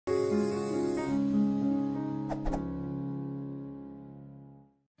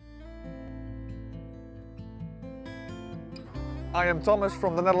I am Thomas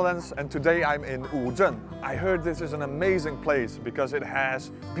from the Netherlands and today I'm in Wuzhen. I heard this is an amazing place because it has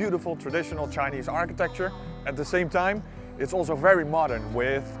beautiful traditional Chinese architecture. At the same time, it's also very modern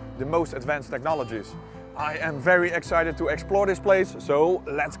with the most advanced technologies. I am very excited to explore this place, so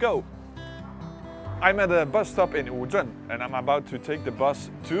let's go! I'm at a bus stop in Wuzhen and I'm about to take the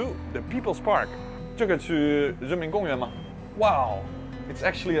bus to the People's Park. 这个是人民公园吗? Wow, it's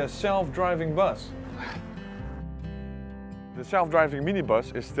actually a self-driving bus. The self-driving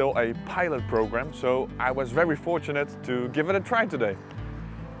minibus is still a pilot program, so I was very fortunate to give it a try today.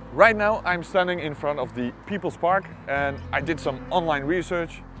 Right now I'm standing in front of the People's Park and I did some online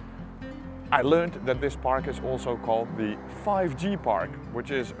research. I learned that this park is also called the 5G Park, which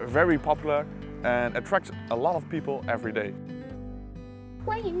is very popular and attracts a lot of people every day.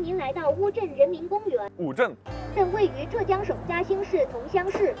 欢迎您来到乌镇人民公园。乌镇位于浙江省嘉兴市桐乡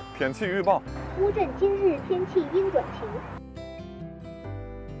市。天气预报：乌镇今日天气阴转晴。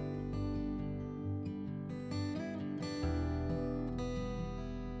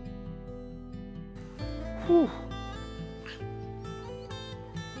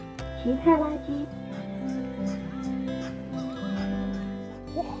洗菜垃圾。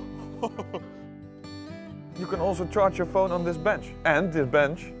You can also charge your phone on this bench. And this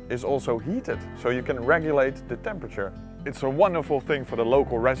bench is also heated, so you can regulate the temperature. It's a wonderful thing for the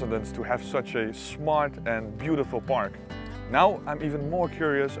local residents to have such a smart and beautiful park. Now I'm even more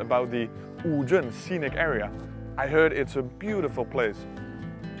curious about the Wuzhen scenic area. I heard it's a beautiful place.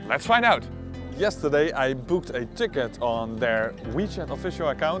 Let's find out! Yesterday I booked a ticket on their WeChat official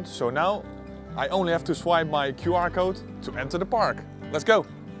account, so now I only have to swipe my QR code to enter the park. Let's go!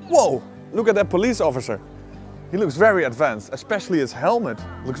 Whoa! Look at that police officer! He looks very advanced, especially his helmet.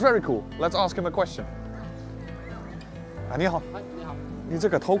 Looks very cool. Let's ask him a question. 你好。你好。你这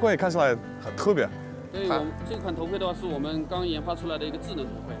个头盔看起来很特别。对，我们这款头盔的话是我们刚研发出来的一个智能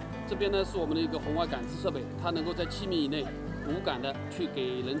头盔。这边呢是我们的一个红外感知设备，它能够在7米以内无感的去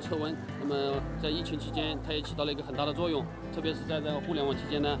给人测温。那么在疫情期间，它也起到了一个很大的作用，特别是在这个互联网期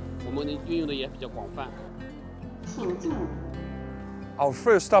间呢，我们运用的也比较广泛。请注。 Our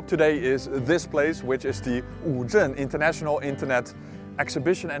first stop today is this place, which is the Wuzhen International Internet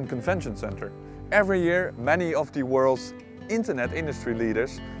Exhibition and Convention Center. Every year, many of the world's internet industry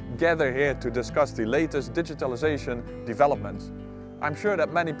leaders gather here to discuss the latest digitalization developments. I'm sure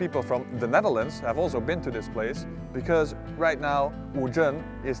that many people from the Netherlands have also been to this place, because right now Wuzhen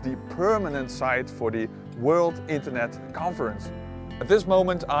is the permanent site for the World Internet Conference. At this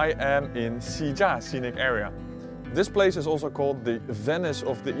moment, I am in Zhejiang scenic area. This place is also called the Venice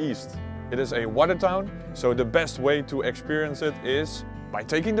of the East. It is a water town, so the best way to experience it is by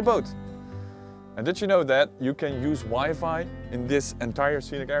taking the boat. And did you know that you can use Wi-Fi in this entire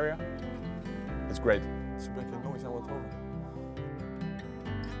scenic area? It's great.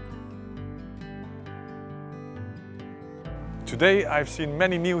 Today I've seen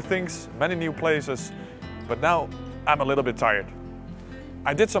many new things, many new places, but now I'm a little bit tired.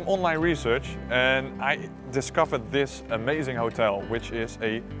 I did some online research and I discovered this amazing hotel, which is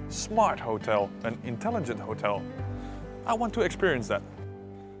a smart hotel, an intelligent hotel. I want to experience that.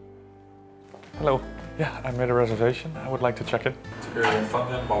 Hello. Yeah, I made a reservation. I would like to check in. 这个房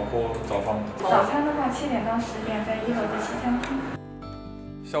间包括早房。早餐的话7点到10点在1楼的西餐厅。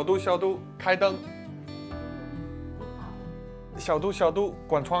小度，开灯。小度，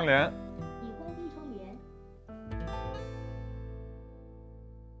关窗帘。